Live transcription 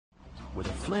With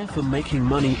a flair for making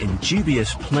money in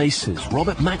dubious places,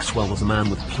 Robert Maxwell was a man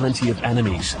with plenty of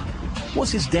enemies.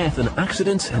 Was his death an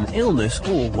accident, an illness,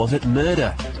 or was it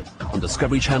murder? On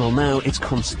Discovery Channel now, it's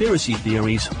Conspiracy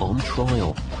Theories on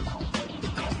Trial.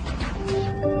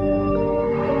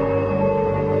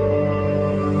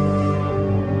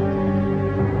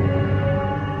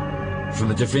 From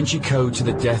the Da Vinci Code to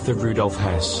the death of Rudolf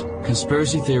Hess,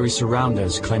 conspiracy theories surround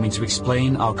us, claiming to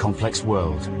explain our complex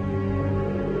world.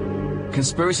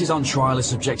 Conspiracies on Trial is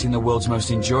subjecting the world's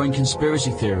most enduring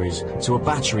conspiracy theories to a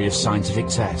battery of scientific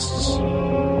tests.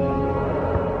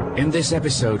 In this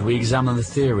episode, we examine the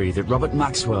theory that Robert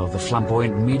Maxwell, the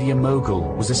flamboyant media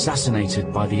mogul, was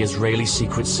assassinated by the Israeli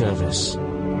Secret Service.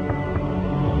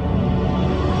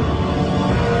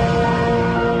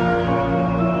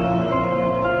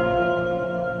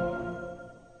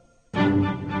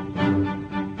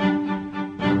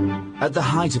 At the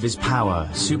height of his power,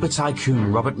 super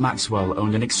tycoon Robert Maxwell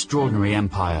owned an extraordinary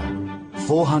empire,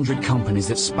 400 companies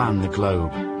that spanned the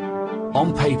globe.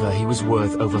 On paper, he was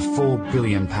worth over £4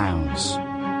 billion.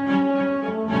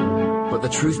 But the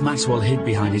truth Maxwell hid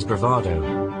behind his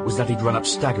bravado was that he'd run up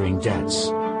staggering debts.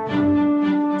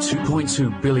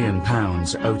 £2.2 billion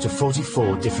owed to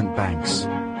 44 different banks.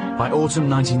 By autumn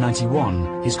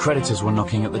 1991, his creditors were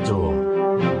knocking at the door.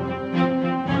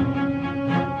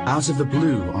 Out of the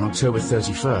blue, on October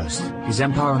 31st, his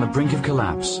empire on the brink of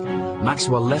collapse,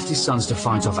 Maxwell left his sons to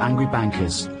fight off angry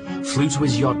bankers, flew to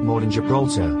his yacht moored in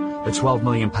Gibraltar, the £12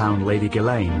 million Lady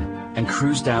Ghislaine, and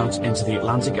cruised out into the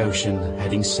Atlantic Ocean,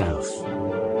 heading south.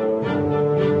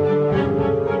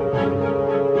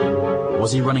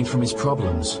 Was he running from his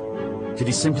problems? Did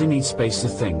he simply need space to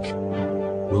think?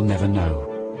 We'll never know.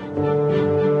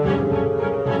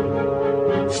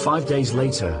 5 days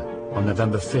later, on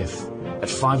November 5th, at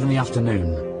 5 in the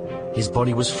afternoon, his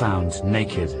body was found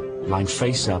naked, lying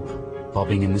face up,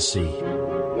 bobbing in the sea.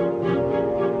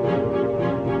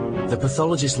 The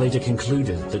pathologist later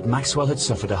concluded that Maxwell had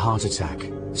suffered a heart attack,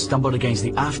 stumbled against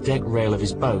the aft deck rail of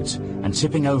his boat, and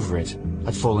tipping over it,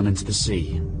 had fallen into the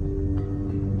sea.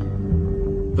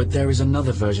 But there is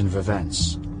another version of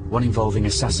events, one involving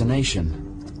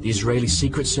assassination, the Israeli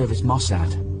Secret Service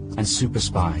Mossad, and super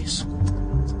spies.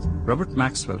 Robert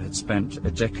Maxwell had spent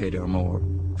a decade or more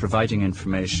providing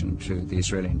information to the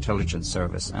Israeli Intelligence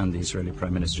Service and the Israeli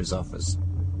Prime Minister's office.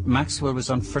 Maxwell was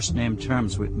on first-name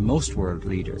terms with most world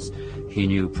leaders. He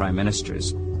knew prime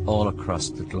ministers all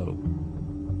across the globe.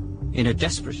 In a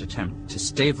desperate attempt to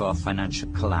stave off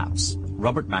financial collapse,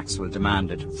 Robert Maxwell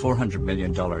demanded $400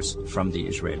 million from the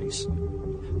Israelis.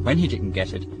 When he didn't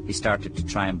get it, he started to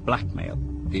try and blackmail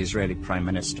the Israeli Prime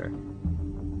Minister.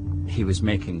 He was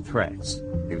making threats.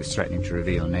 He was threatening to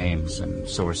reveal names and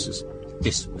sources.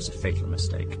 This was a fatal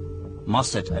mistake.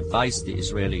 Mossad advised the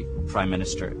Israeli Prime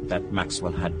Minister that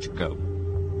Maxwell had to go.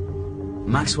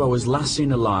 Maxwell was last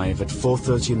seen alive at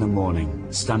 4:30 in the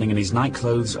morning, standing in his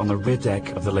nightclothes on the rear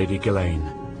deck of the Lady Ghislaine,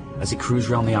 as it cruised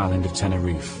round the island of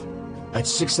Tenerife. At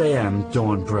 6 a.m.,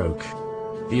 dawn broke.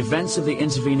 The events of the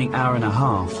intervening hour and a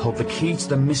half hold the key to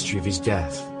the mystery of his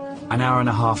death. An hour and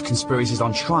a half Conspiracies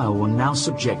on Trial will now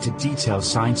subject to detailed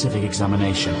scientific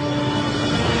examination.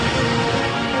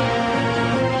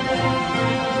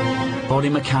 Body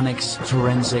mechanics,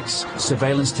 forensics,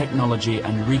 surveillance technology,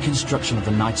 and reconstruction of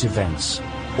the night's events,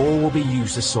 all will be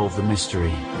used to solve the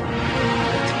mystery.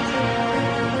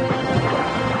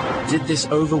 Did this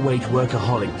overweight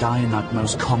workaholic die in that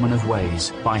most common of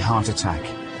ways, by heart attack?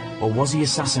 Or was he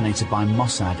assassinated by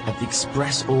Mossad at the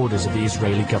express orders of the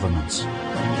Israeli government?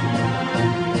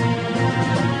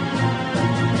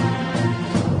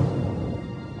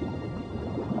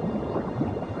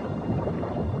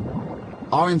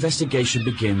 Our investigation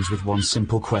begins with one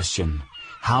simple question.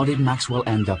 How did Maxwell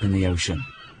end up in the ocean?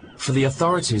 For the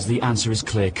authorities, the answer is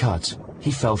clear-cut.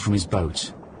 He fell from his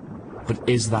boat. But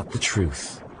is that the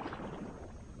truth?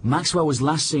 Maxwell was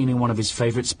last seen in one of his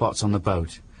favorite spots on the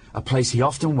boat, a place he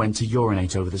often went to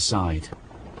urinate over the side.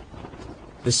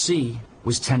 The sea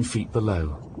was 10 feet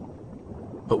below.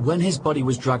 But when his body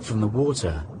was dragged from the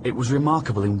water, it was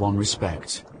remarkable in one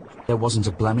respect. There wasn't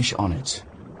a blemish on it.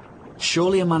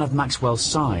 Surely a man of Maxwell's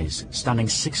size, standing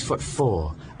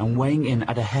 6'4" and weighing in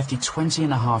at a hefty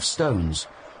 20.5 stones,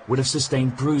 would have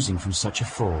sustained bruising from such a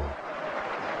fall.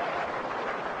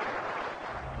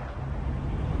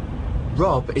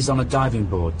 Rob is on a diving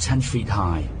board 10 feet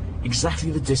high,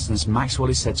 exactly the distance Maxwell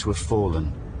is said to have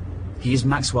fallen. He is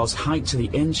Maxwell's height to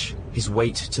the inch, his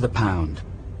weight to the pound.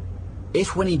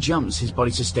 If when he jumps his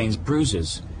body sustains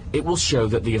bruises, it will show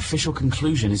that the official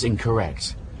conclusion is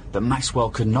incorrect, that Maxwell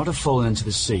could not have fallen into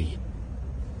the sea.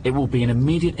 It will be an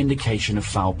immediate indication of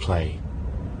foul play.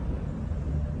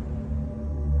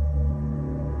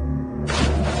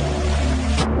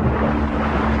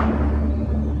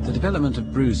 development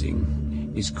of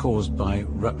bruising is caused by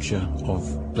rupture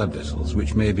of blood vessels,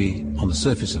 which may be on the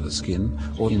surface of the skin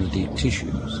or in the deep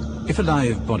tissues. If a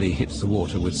live body hits the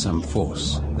water with some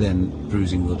force, then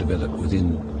bruising will develop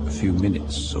within a few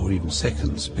minutes or even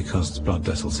seconds because the blood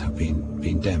vessels have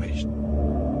been damaged.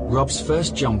 Rob's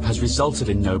first jump has resulted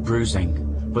in no bruising,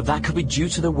 but that could be due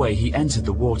to the way he entered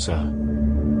the water.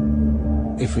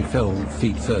 If we fell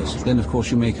feet first, then of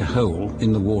course you make a hole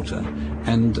in the water,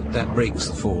 and that breaks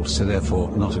the fall, so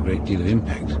therefore not a great deal of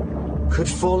impact. Could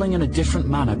falling in a different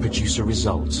manner produce a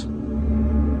result?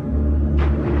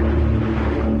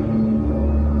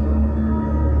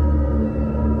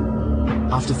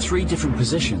 After 3 different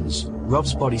positions,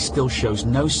 Rob's body still shows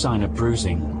no sign of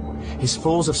bruising. His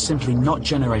falls have simply not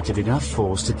generated enough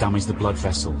force to damage the blood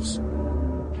vessels.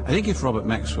 I think if Robert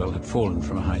Maxwell had fallen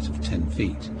from a height of 10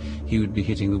 feet, he would be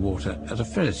hitting the water at a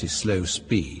fairly slow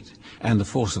speed, and the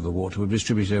force of the water would be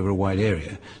distributed over a wide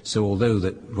area. So although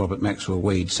that Robert Maxwell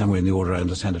weighed somewhere in the order, I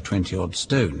understand, of 20-odd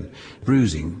stone,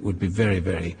 bruising would be very,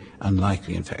 very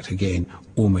unlikely. In fact, again,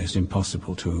 almost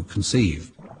impossible to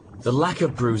conceive. The lack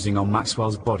of bruising on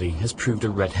Maxwell's body has proved a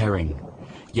red herring,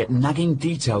 yet nagging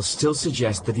details still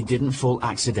suggest that he didn't fall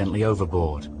accidentally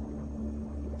overboard.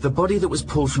 The body that was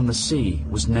pulled from the sea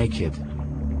was naked,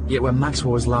 yet when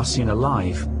Maxwell was last seen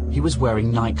alive, he was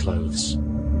wearing nightclothes.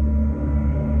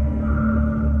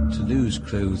 To lose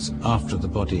clothes after the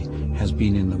body has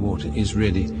been in the water is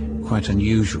really quite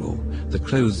unusual. The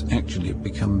clothes actually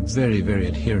become very, very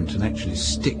adherent and actually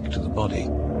stick to the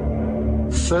body.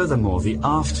 Furthermore, the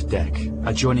aft deck,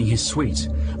 adjoining his suite,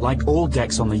 like all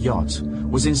decks on the yacht,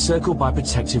 was encircled by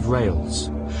protective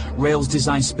rails. Rails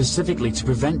designed specifically to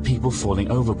prevent people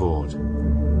falling overboard.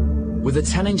 With a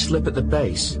 10-inch lip at the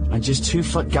base and just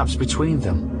 2-foot gaps between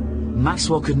them,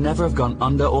 Maxwell could never have gone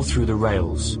under or through the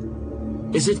rails.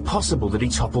 Is it possible that he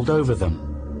toppled over them?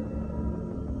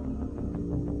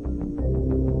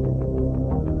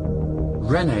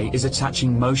 Rene is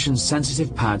attaching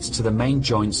motion-sensitive pads to the main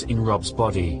joints in Rob's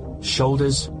body: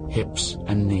 shoulders, hips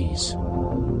and knees.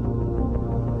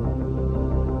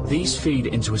 These feed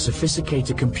into a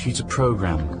sophisticated computer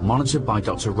program monitored by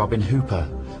Dr. Robin Hooper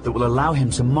that will allow him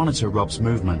to monitor Rob's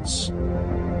movements.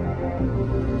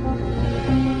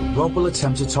 Rob will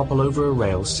attempt to topple over a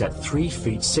rail set 3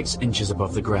 feet 6 inches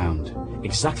above the ground,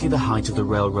 exactly the height of the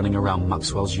rail running around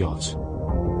Maxwell's yacht.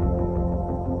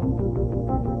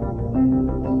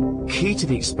 Key to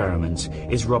the experiment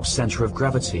is Rob's center of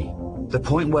gravity, the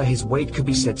point where his weight could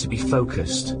be said to be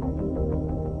focused.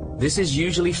 This is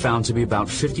usually found to be about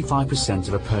 55%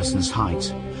 of a person's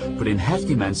height, but in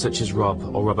hefty men such as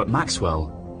Rob or Robert Maxwell,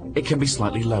 it can be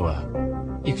slightly lower.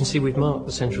 You can see we've marked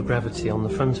the central gravity on the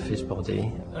front of his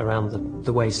body around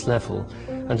the waist level,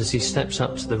 and as he steps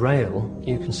up to the rail,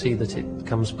 you can see that it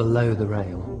comes below the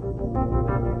rail.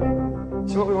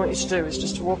 So what we want you to do is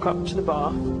just to walk up to the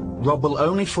bar. Rob will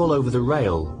only fall over the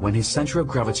rail when his center of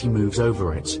gravity moves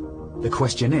over it. The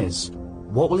question is,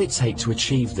 what will it take to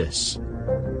achieve this?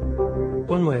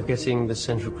 One way of getting the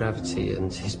centre of gravity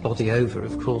and his body over,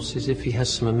 of course, is if he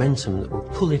has some momentum that will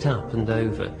pull it up and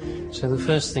over. So the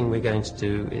first thing we're going to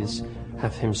do is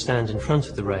have him stand in front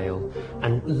of the rail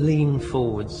and lean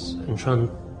forwards and try and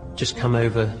just come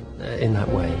over in that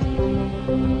way.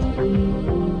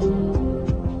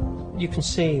 You can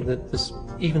see that this,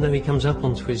 even though he comes up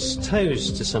onto his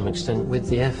toes to some extent with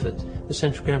the effort, the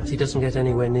centre of gravity doesn't get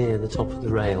anywhere near the top of the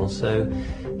rail, so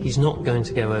he's not going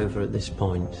to go over at this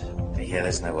point. Yeah,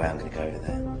 there's no way I'm going to go over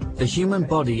there. The human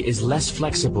body is less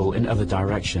flexible in other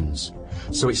directions,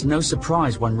 so it's no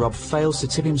surprise when Rob fails to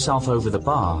tip himself over the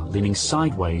bar, leaning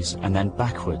sideways and then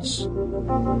backwards.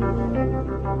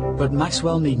 But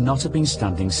Maxwell need not have been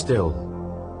standing still.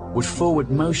 Would forward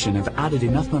motion have added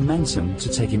enough momentum to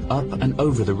take him up and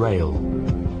over the rail?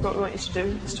 What we want you to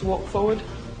do is to walk forward,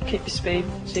 keep your speed,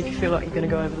 see if you feel like you're going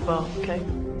to go over the bar, okay?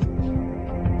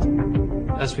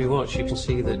 As we watch, you can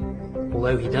see that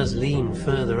although he does lean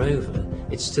further over,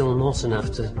 it's still not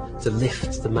enough to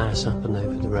lift the mass up and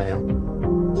over the rail.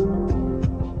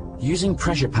 Using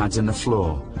pressure pads in the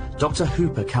floor, Dr.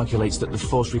 Hooper calculates that the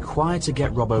force required to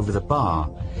get Rob over the bar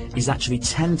is actually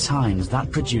 10 times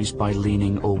that produced by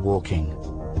leaning or walking.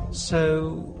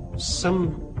 So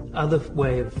some other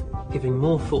way of giving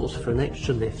more force for an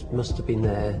extra lift must have been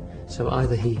there. So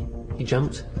either he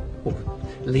jumped or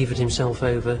levered himself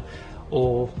over,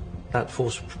 or that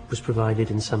force was provided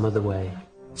in some other way.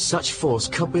 Such force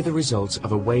could be the result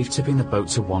of a wave tipping the boat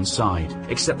to one side,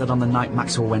 except that on the night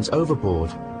Maxwell went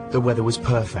overboard, the weather was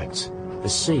perfect, the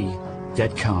sea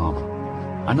dead calm.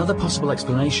 Another possible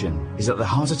explanation is that the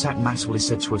heart attack Maxwell is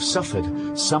said to have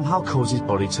suffered somehow caused his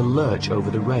body to lurch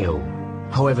over the rail.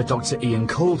 However, Dr. Ian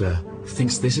Calder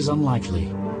thinks this is unlikely.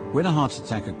 When a heart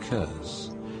attack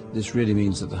occurs, this really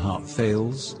means that the heart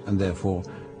fails and therefore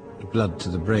blood to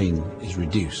the brain is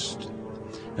reduced.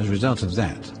 As a result of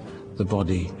that, the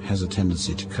body has a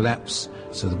tendency to collapse,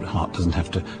 so the heart doesn't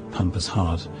have to pump as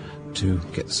hard to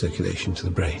get the circulation to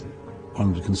the brain.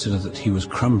 One would consider that he was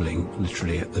crumbling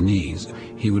literally at the knees.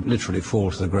 He would literally fall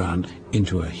to the ground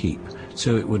into a heap.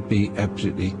 So it would be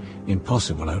absolutely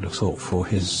impossible, I would have thought, for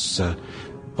his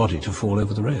body to fall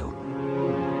over the rail.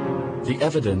 The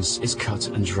evidence is cut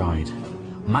and dried.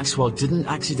 Maxwell didn't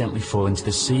accidentally fall into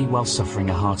the sea while suffering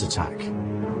a heart attack.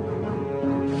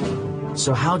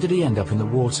 So how did he end up in the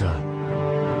water?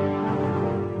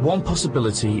 One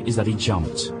possibility is that he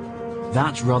jumped.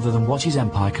 That rather than watch his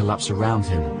empire collapse around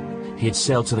him, he had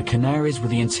sailed to the Canaries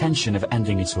with the intention of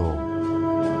ending it all.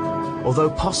 Although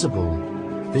possible,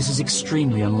 this is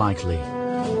extremely unlikely.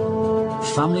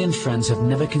 Family and friends have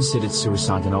never considered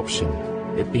suicide an option,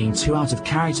 it being too out of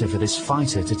character for this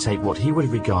fighter to take what he would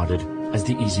have regarded as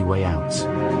the easy way out.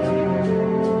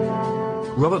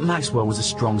 Robert Maxwell was a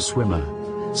strong swimmer.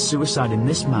 Suicide in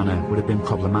this manner would have been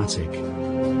problematic.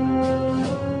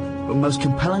 But most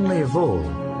compellingly of all,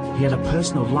 he had a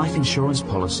personal life insurance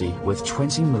policy worth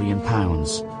 £20 million,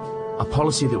 a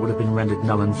policy that would have been rendered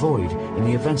null and void in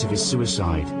the event of his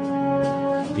suicide.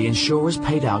 The insurers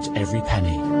paid out every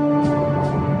penny.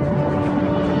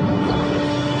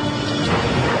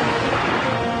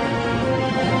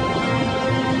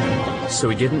 So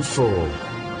he didn't fall,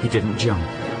 he didn't jump.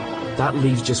 That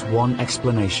leaves just one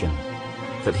explanation,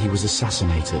 that he was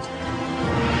assassinated.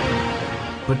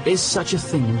 But is such a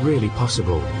thing really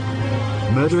possible?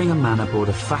 Murdering a man aboard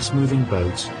a fast-moving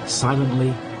boat,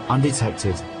 silently,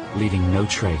 undetected, leaving no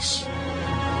trace.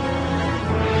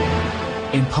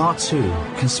 In Part 2,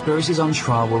 Conspiracies on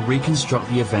Trial will reconstruct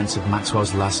the events of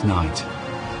Maxwell's last night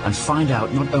and find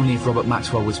out not only if Robert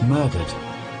Maxwell was murdered,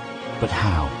 but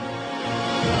how.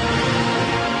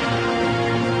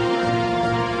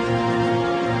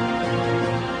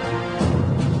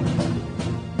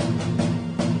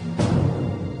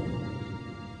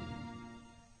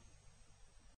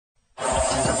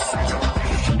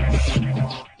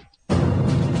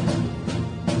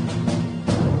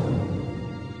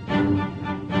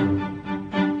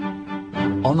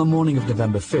 On the morning of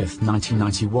November 5th,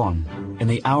 1991, in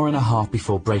the hour and a half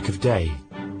before break of day,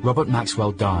 Robert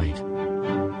Maxwell died.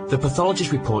 The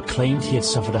pathologist report claimed he had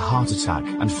suffered a heart attack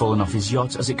and fallen off his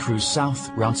yacht as it cruised south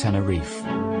round Tenerife.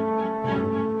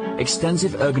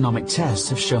 Extensive ergonomic tests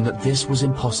have shown that this was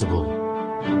impossible.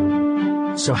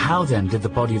 So how then did the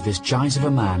body of this giant of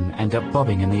a man end up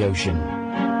bobbing in the ocean?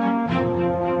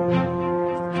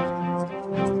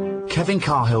 Kevin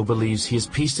Carhill believes he has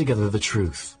pieced together the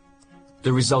truth.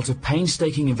 The result of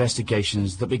painstaking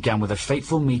investigations that began with a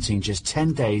fateful meeting just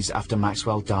 10 days after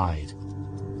Maxwell died.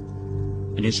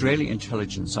 An Israeli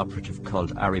intelligence operative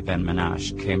called Ari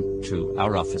Ben-Menash came to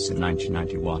our office in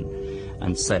 1991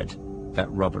 and said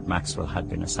that Robert Maxwell had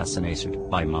been assassinated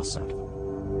by Mossad.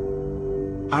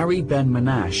 Ari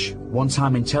Ben-Menash,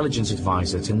 one-time intelligence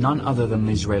advisor to none other than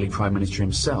the Israeli Prime Minister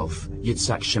himself,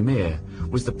 Yitzhak Shamir,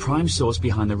 was the prime source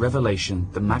behind the revelation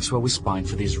that Maxwell was spying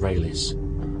for the Israelis.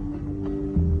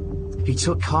 He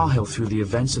took Carhill through the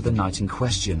events of the night in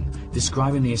question,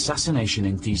 describing the assassination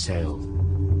in detail.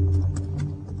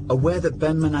 Aware that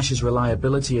Ben-Menash's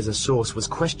reliability as a source was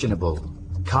questionable,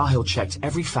 Carhill checked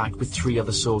every fact with 3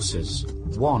 other sources,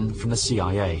 one from the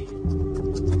CIA.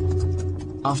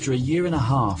 After a year and a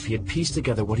half, he had pieced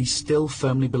together what he still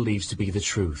firmly believes to be the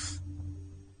truth.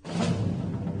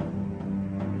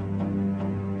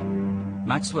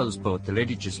 Maxwell's boat, the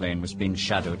Lady Ghislaine, was being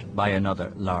shadowed by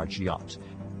another large yacht.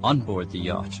 On board the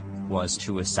yacht was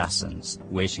 2 assassins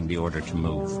waiting the order to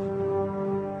move.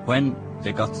 When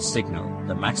they got the signal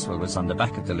that Maxwell was on the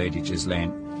back of the Lady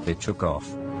Ghislaine, they took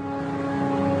off.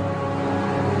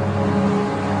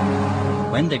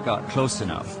 When they got close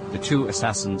enough, the 2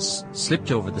 assassins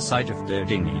slipped over the side of the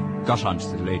dinghy, got onto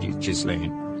the Lady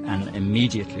Ghislaine, and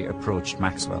immediately approached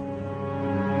Maxwell.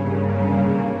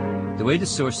 The way the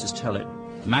sources tell it,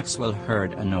 Maxwell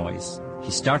heard a noise.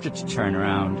 He started to turn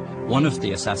around. One of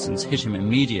the assassins hit him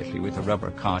immediately with a rubber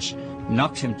kosh,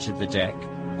 knocked him to the deck.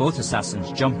 Both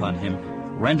assassins jump on him,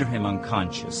 render him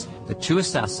unconscious. The 2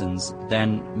 assassins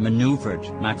then maneuvered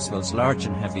Maxwell's large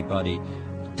and heavy body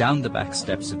down the back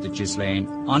steps of the Ghislaine,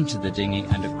 onto the dinghy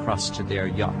and across to their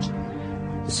yacht.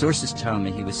 The sources tell me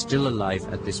he was still alive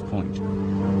at this point.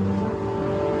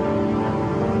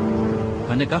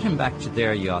 When they got him back to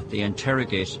their yacht, they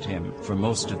interrogated him for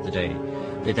most of the day.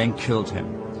 They then killed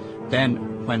him.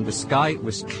 Then, when the sky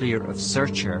was clear of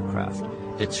search aircraft,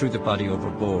 they threw the body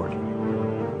overboard.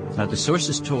 Now, the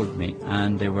sources told me,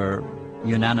 and they were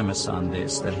unanimous on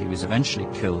this, that he was eventually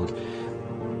killed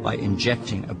by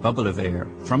injecting a bubble of air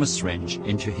from a syringe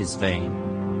into his vein.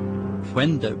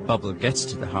 When the bubble gets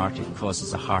to the heart, it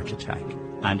causes a heart attack,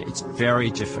 and it's very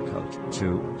difficult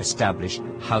to establish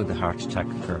how the heart attack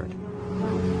occurred.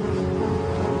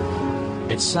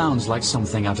 It sounds like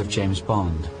something out of James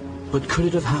Bond, but could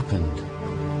it have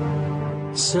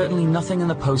happened? Certainly nothing in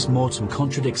the post-mortem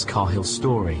contradicts Cahill's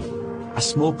story. A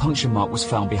small puncture mark was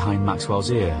found behind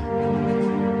Maxwell's ear.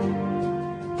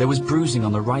 There was bruising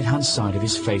on the right-hand side of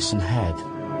his face and head.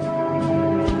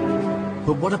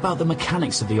 But what about the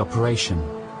mechanics of the operation?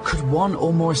 Could one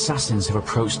or more assassins have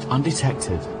approached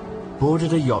undetected,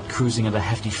 boarded a yacht cruising at a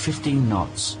hefty 15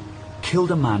 knots,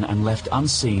 killed a man and left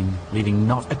unseen, leaving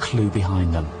not a clue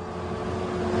behind them?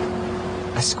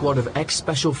 A squad of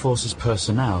ex-Special Forces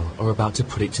personnel are about to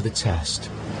put it to the test.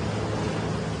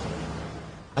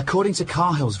 According to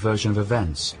Cahill's version of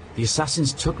events, the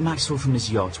assassins took Maxwell from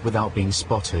his yacht without being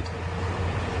spotted.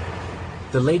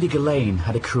 The Lady Ghislaine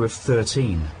had a crew of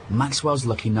 13, Maxwell's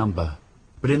lucky number.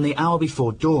 But in the hour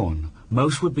before dawn,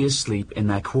 most would be asleep in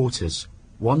their quarters,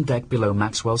 one deck below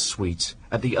Maxwell's suite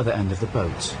at the other end of the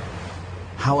boat.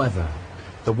 However,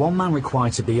 the one man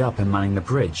required to be up and manning the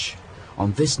bridge,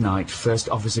 on this night First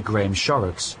Officer Graham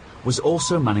Shorrocks was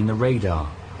also manning the radar,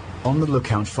 on the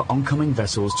lookout for oncoming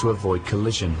vessels to avoid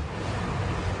collision.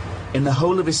 In the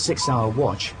whole of his 6-hour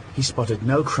watch, he spotted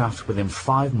no craft within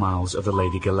 5 miles of the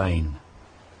Lady Ghislaine.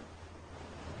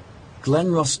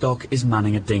 Glenn Rostock is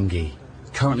manning a dinghy,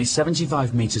 currently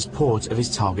 75 meters port of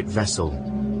his target vessel.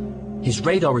 His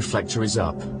radar reflector is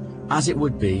up, as it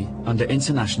would be under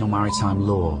international maritime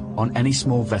law on any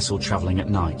small vessel traveling at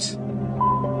night.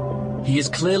 He is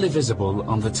clearly visible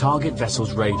on the target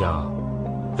vessel's radar.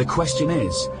 The question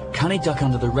is, can he duck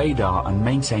under the radar and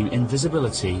maintain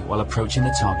invisibility while approaching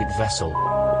the target vessel?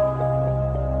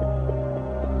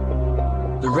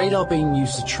 The radar being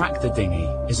used to track the dinghy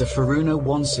is a Furuno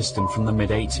 1 system from the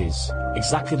mid-80s,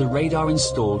 exactly the radar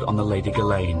installed on the Lady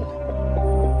Ghislaine.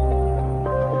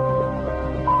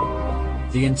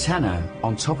 The antenna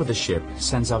on top of the ship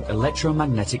sends out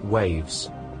electromagnetic waves.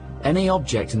 Any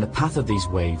object in the path of these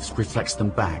waves reflects them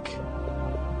back.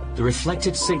 The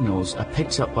reflected signals are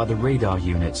picked up by the radar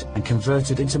unit and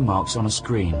converted into marks on a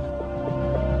screen.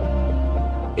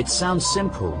 It sounds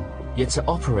simple, yet to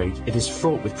operate it is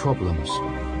fraught with problems.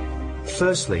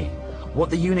 Firstly, what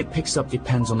the unit picks up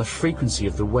depends on the frequency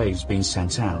of the waves being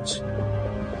sent out.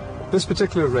 This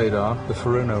particular radar, the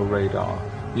Furuno radar,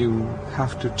 you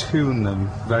have to tune them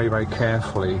very, very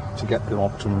carefully to get the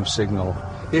optimum signal.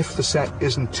 If the set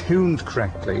isn't tuned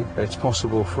correctly, it's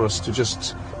possible for us to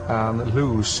just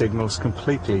lose signals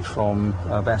completely from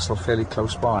a vessel fairly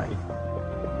close by.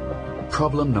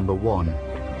 Problem number 1.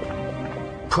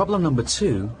 Problem number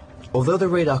 2, although the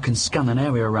radar can scan an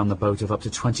area around the boat of up to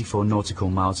 24 nautical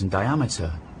miles in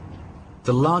diameter,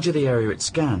 the larger the area it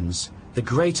scans, the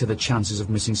greater the chances of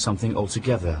missing something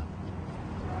altogether.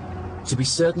 To be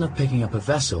certain of picking up a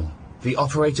vessel, the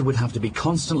operator would have to be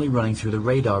constantly running through the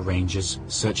radar ranges,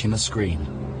 searching the screen.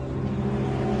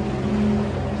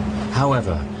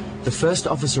 However, the first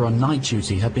officer on night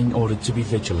duty had been ordered to be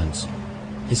vigilant.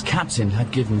 His captain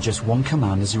had given just one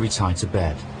command as he retired to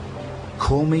bed: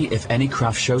 call me if any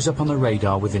craft shows up on the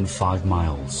radar within 5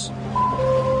 miles.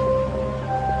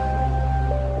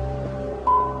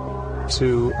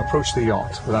 To approach the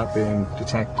yacht without being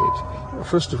detected,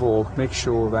 first of all, make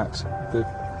sure that the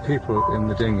people in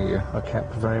the dinghy are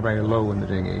kept very, very low in the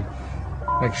dinghy.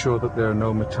 Make sure that there are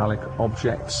no metallic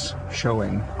objects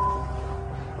showing,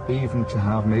 even to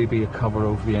have maybe a cover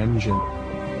over the engine.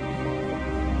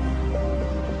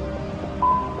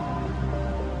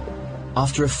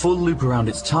 After a full loop around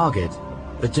its target,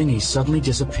 the dinghy suddenly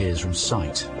disappears from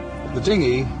sight. The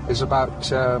dinghy is about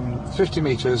 50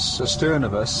 meters astern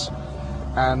of us,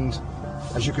 and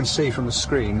as you can see from the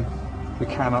screen, we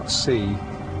cannot see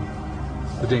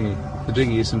the dinghy. The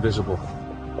dinghy is invisible.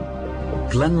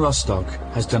 Glenn Rostock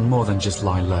has done more than just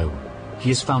lie low. He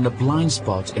has found a blind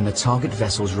spot in the target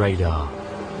vessel's radar.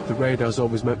 The radar is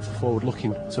always meant for forward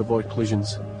looking to avoid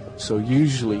collisions, so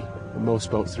usually in most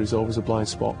boats there is always a blind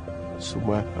spot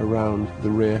somewhere around the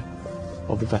rear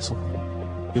of the vessel.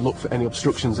 You look for any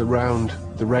obstructions around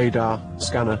the radar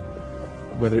scanner,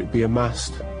 whether it be a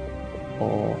mast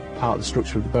or part of the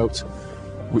structure of the boat,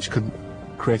 which could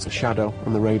create a shadow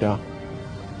on the radar,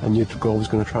 and you're always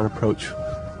going to try and approach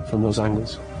from those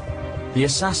angles. The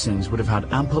assassins would have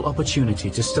had ample opportunity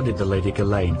to study the Lady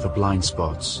Ghislaine for blind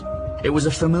spots. It was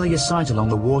a familiar sight along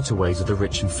the waterways of the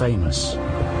rich and famous.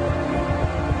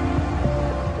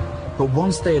 But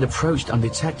once they had approached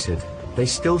undetected, they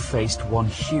still faced one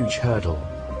huge hurdle.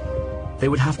 They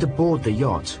would have to board the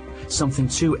yacht, something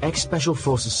 2 ex-Special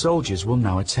Forces soldiers will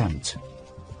now attempt.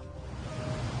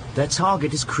 Their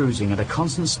target is cruising at a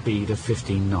constant speed of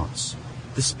 15 knots,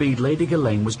 the speed Lady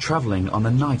Ghislaine was travelling on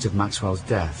the night of Maxwell's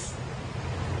death.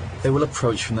 They will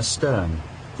approach from the stern,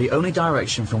 the only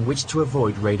direction from which to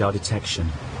avoid radar detection.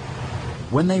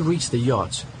 When they reach the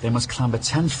yacht, they must clamber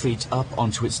 10 feet up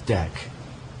onto its deck.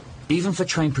 Even for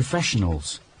trained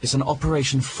professionals, it's an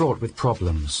operation fraught with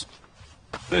problems.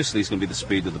 Firstly, it's going to be the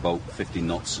speed of the boat. 15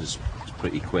 knots is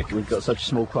pretty quick. We've got such a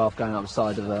small craft going up the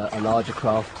side of a larger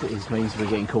craft. It means we're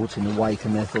getting caught in the wake,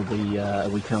 and therefore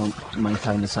we can't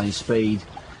maintain the same speed.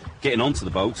 Getting onto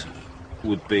the boat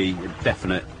would be a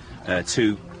definite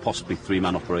 2, possibly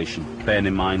 3-man operation. Bearing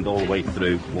in mind all the way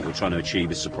through what we're trying to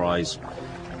achieve is surprise,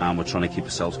 and we're trying to keep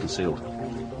ourselves concealed.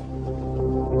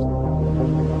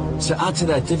 To add to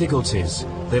their difficulties,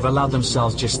 they've allowed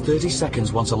themselves just 30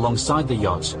 seconds once alongside the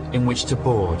yacht in which to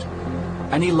board.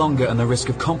 Any longer and the risk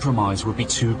of compromise would be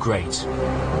too great.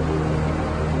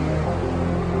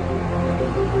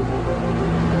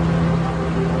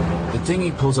 The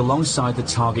dinghy pulls alongside the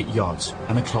target yacht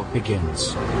and the clock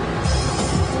begins.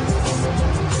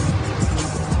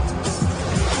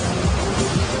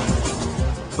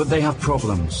 But they have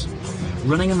problems.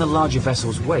 Running in the larger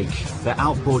vessel's wake, their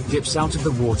outboard dips out of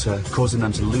the water, causing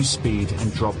them to lose speed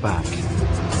and drop back.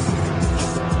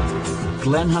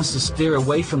 Glenn has to steer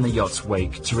away from the yacht's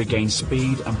wake to regain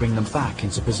speed and bring them back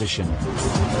into position.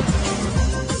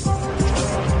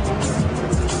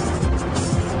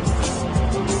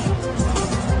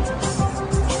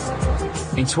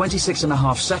 In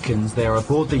 26.5 seconds, they are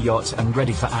aboard the yacht and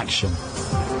ready for action.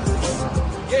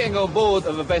 Getting on board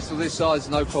of a vessel this size,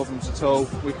 no problems at all.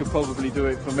 We could probably do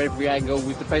it from every angle,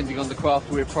 depending on the craft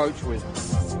we approach with.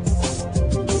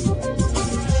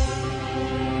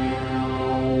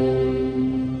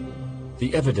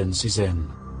 The evidence is in.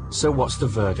 So what's the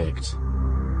verdict?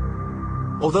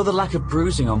 Although the lack of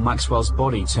bruising on Maxwell's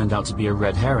body turned out to be a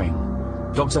red herring,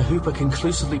 Dr. Hooper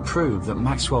conclusively proved that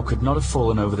Maxwell could not have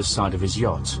fallen over the side of his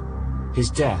yacht. His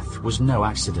death was no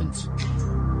accident.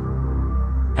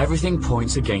 Everything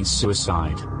points against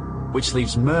suicide, which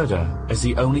leaves murder as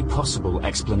the only possible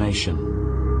explanation.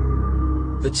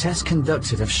 The tests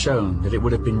conducted have shown that it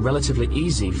would have been relatively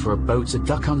easy for a boat to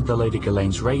duck under the Lady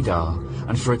Ghislaine's radar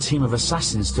and for a team of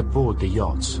assassins to board the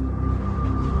yacht.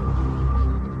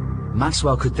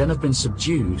 Maxwell could then have been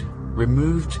subdued,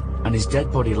 removed, and his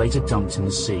dead body later dumped in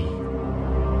the sea.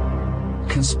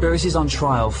 Conspiracies on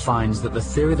Trial finds that the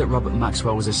theory that Robert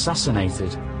Maxwell was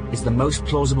assassinated is the most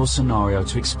plausible scenario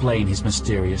to explain his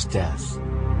mysterious death.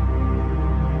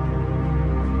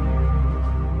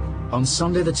 On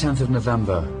Sunday the 10th of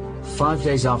November, 5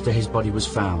 days after his body was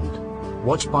found,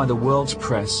 watched by the world's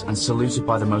press and saluted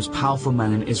by the most powerful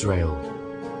men in Israel,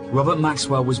 Robert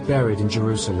Maxwell was buried in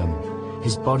Jerusalem,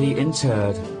 his body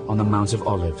interred on the Mount of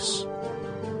Olives.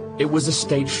 It was a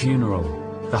state funeral,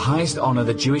 the highest honor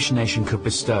the Jewish nation could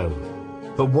bestow.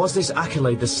 But was this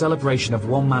accolade the celebration of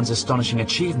one man's astonishing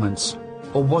achievements,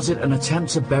 or was it an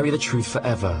attempt to bury the truth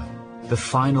forever, the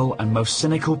final and most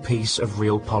cynical piece of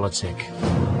realpolitik?